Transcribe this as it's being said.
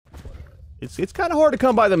It's kind of hard to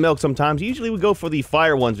come by the milk sometimes. Usually we go for the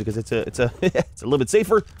fire ones because it's a it's a little bit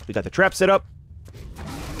safer. We got the trap set up.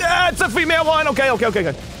 Ah, it's a female one. Okay. I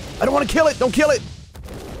don't want to kill it. Don't kill it.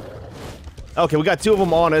 Okay, we got 2 of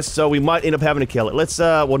them on us, so we might end up having to kill it. Let's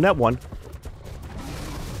well, net one.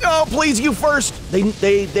 Oh, please, you first.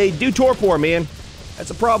 They do torpor, man. That's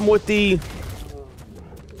a problem with the.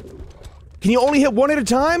 Can you only hit one at a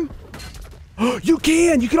time? You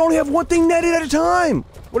can! You can only have one thing netted at a time!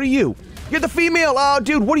 What are you? You're the female! Oh,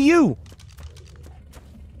 dude, what are you?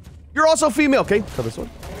 You're also female! Okay, kill this one.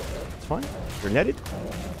 It's fine. You're netted.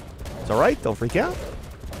 It's alright, don't freak out.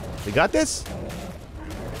 We got this.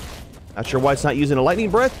 Not sure why it's not using a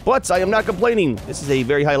lightning breath, but I am not complaining. This is a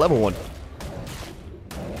very high level one.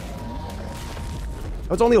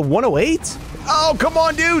 Oh, it's only a 108? Oh, come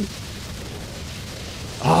on, dude!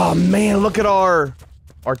 Oh, man, look at our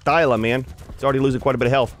Thyla, man. It's already losing quite a bit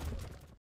of health.